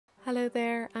Hello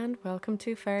there and welcome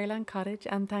to Fairyland Cottage,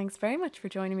 and thanks very much for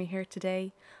joining me here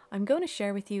today. I'm going to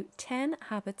share with you 10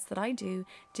 habits that I do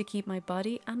to keep my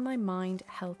body and my mind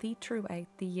healthy throughout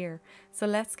the year. So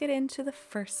let's get into the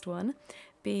first one,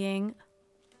 being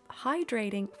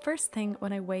hydrating first thing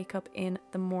when I wake up in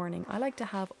the morning. I like to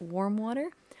have warm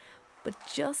water, but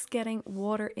just getting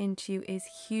water into you is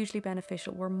hugely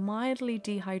beneficial. We're mildly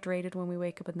dehydrated when we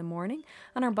wake up in the morning,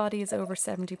 and our body is over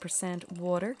 70%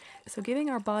 water. So giving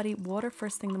our body water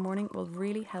first thing in the morning will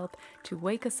really help to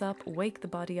wake us up, wake the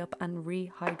body up, and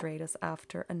rehydrate us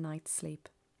after a night's sleep.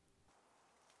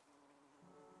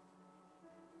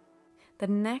 The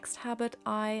next habit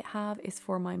I have is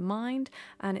for my mind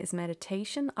and is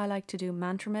meditation. I like to do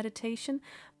mantra meditation.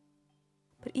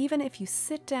 But even if you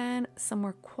sit down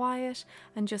somewhere quiet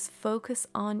and just focus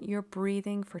on your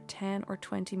breathing for 10 or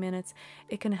 20 minutes,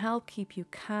 it can help keep you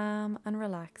calm and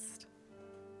relaxed.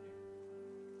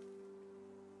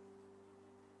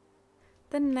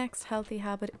 The next healthy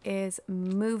habit is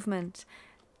movement.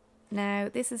 Now,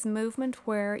 this is movement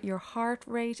where your heart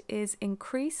rate is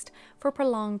increased for a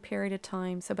prolonged period of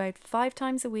time. So about 5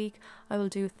 times a week, I will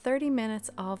do 30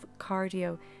 minutes of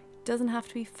cardio. Doesn't have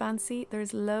to be fancy.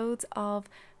 There's loads of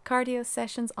cardio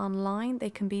sessions online. They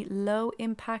can be low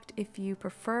impact if you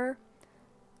prefer.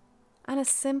 And as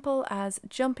simple as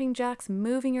jumping jacks,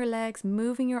 moving your legs,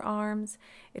 moving your arms.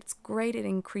 It's great. It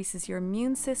increases your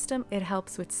immune system. It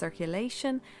helps with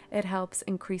circulation. It helps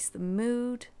increase the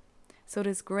mood. So it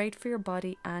is great for your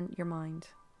body and your mind.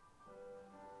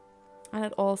 And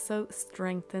it also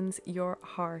strengthens your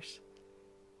heart.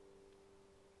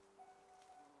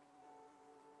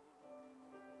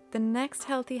 The next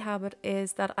healthy habit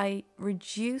is that I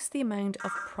reduce the amount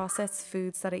of processed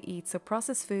foods that I eat. So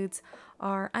processed foods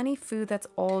are any food that's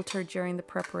altered during the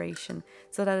preparation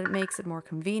so that it makes it more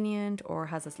convenient or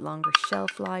has a longer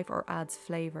shelf life or adds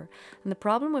flavor. And the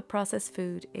problem with processed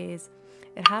food is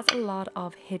it has a lot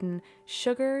of hidden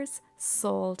sugars,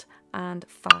 salt, and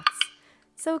fats.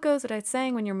 So it goes without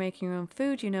saying, when you're making your own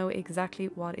food, you know exactly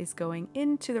what is going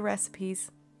into the recipes.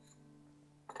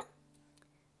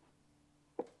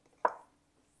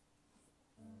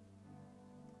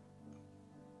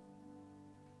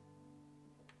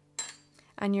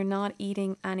 And you're not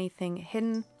eating anything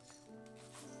hidden.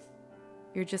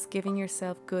 You're just giving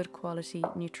yourself good quality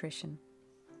nutrition.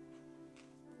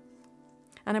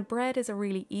 And a bread is a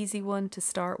really easy one to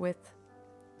start with.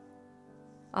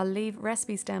 I'll leave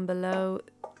recipes down below.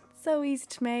 So easy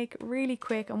to make, really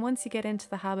quick, and once you get into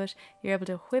the habit, you're able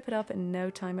to whip it up in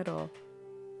no time at all.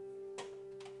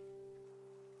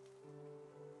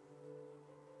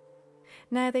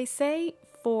 Now they say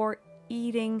for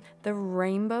eating the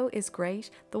rainbow is great.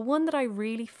 The one that I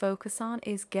really focus on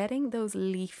is getting those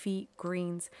leafy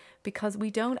greens, because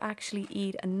we don't actually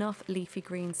eat enough leafy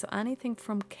greens. So anything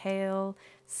from kale,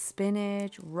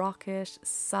 spinach, rocket,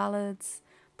 salads,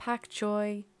 pak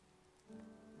choi.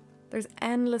 There's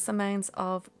endless amounts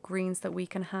of greens that we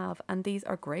can have, and these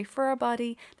are great for our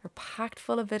body. They're packed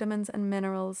full of vitamins and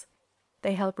minerals.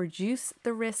 They help reduce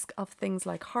the risk of things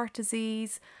like heart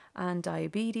disease and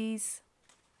diabetes.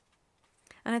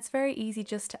 And it's very easy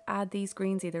just to add these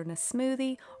greens either in a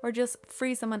smoothie or just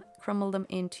freeze them and crumble them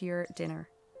into your dinner.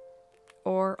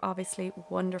 Or obviously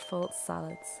wonderful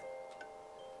salads.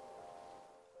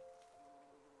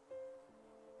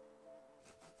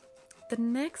 The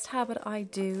next habit I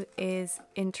do is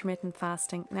intermittent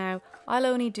fasting. Now, I'll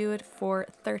only do it for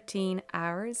 13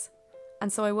 hours.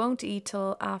 And so I won't eat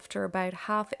till after about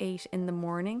 8:30 in the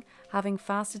morning, having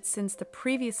fasted since the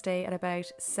previous day at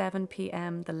about 7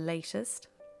 p.m. the latest.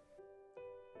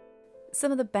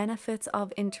 Some of the benefits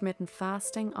of intermittent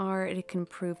fasting are it can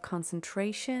improve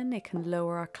concentration, it can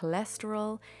lower our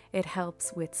cholesterol, it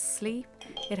helps with sleep,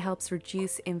 it helps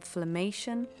reduce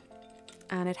inflammation,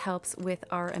 and it helps with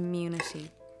our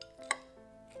immunity.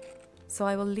 So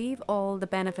I will leave all the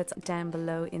benefits down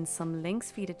below in some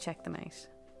links for you to check them out.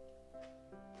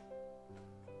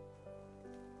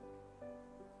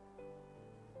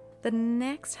 The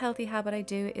next healthy habit I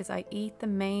do is I eat the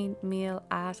main meal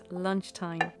at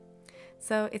lunchtime.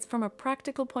 So it's from a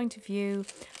practical point of view.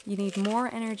 You need more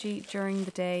energy during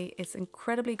the day. It's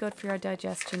incredibly good for your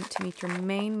digestion to eat your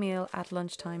main meal at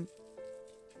lunchtime.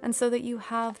 And so that you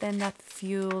have then that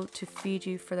fuel to feed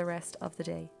you for the rest of the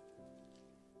day.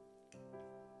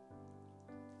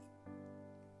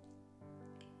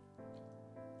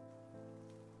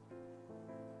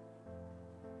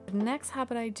 The next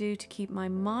habit I do to keep my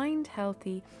mind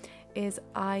healthy is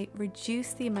I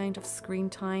reduce the amount of screen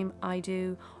time I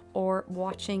do or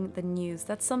watching the news.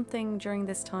 That's something during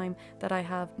this time that I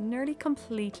have nearly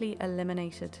completely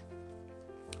eliminated.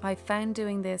 I found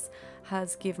doing this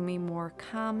has given me more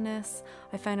calmness.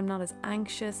 I found I'm not as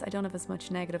anxious. I don't have as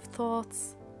much negative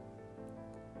thoughts.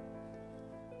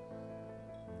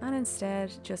 And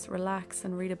instead, just relax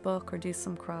and read a book or do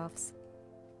some crafts.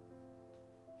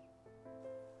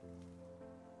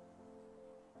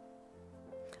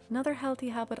 Another healthy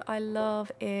habit I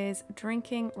love is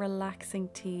drinking relaxing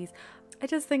teas. I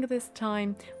just think at this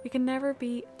time, we can never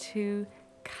be too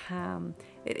calm.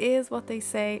 It is what they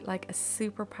say, like a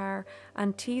superpower,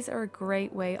 and teas are a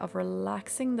great way of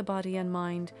relaxing the body and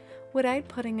mind without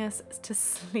putting us to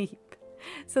sleep.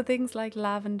 So things like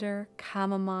lavender,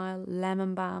 chamomile,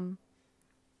 lemon balm.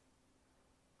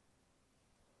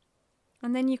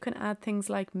 And then you can add things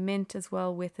like mint as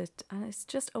well with it, and it's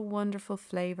just a wonderful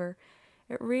flavor.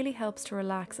 It really helps to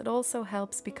relax. It also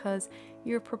helps because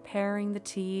you're preparing the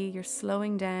tea, you're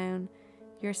slowing down,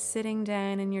 you're sitting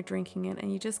down and you're drinking it,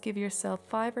 and you just give yourself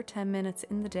 5 or 10 minutes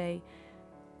in the day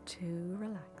to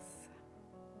relax.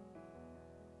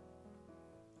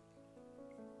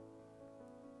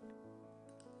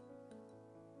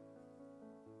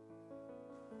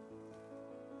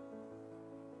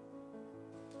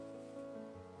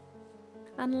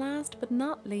 And last but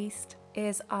not least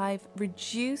is I've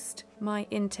reduced my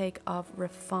intake of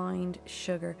refined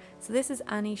sugar. So this is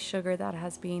any sugar that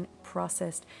has been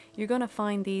processed. You're going to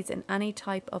find these in any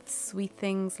type of sweet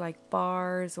things like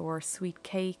bars or sweet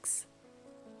cakes.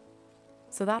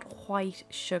 So that white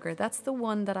sugar, that's the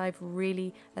one that I've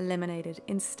really eliminated.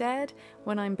 Instead,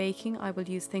 when I'm baking, I will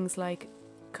use things like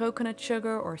coconut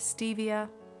sugar or stevia,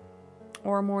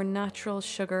 or more natural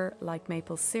sugar like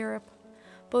maple syrup.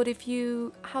 But if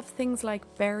you have things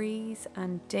like berries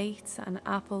and dates and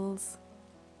apples,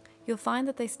 you'll find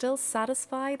that they still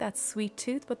satisfy that sweet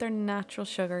tooth, but they're natural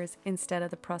sugars instead of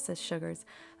the processed sugars.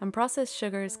 And processed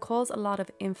sugars cause a lot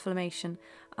of inflammation,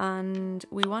 and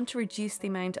we want to reduce the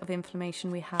amount of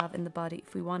inflammation we have in the body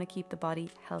if we want to keep the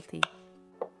body healthy.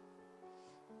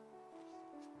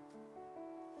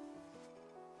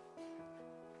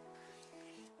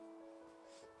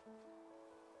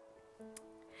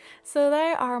 So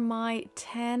there are my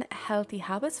 10 healthy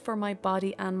habits for my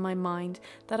body and my mind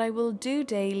that I will do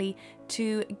daily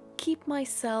to keep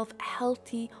myself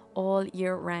healthy all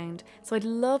year round. So I'd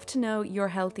love to know your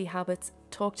healthy habits.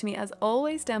 Talk to me as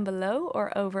always down below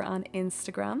or over on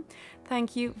Instagram.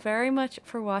 Thank you very much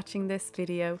for watching this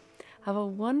video. Have a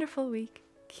wonderful week.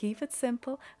 Keep it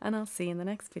simple, and I'll see you in the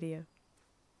next video.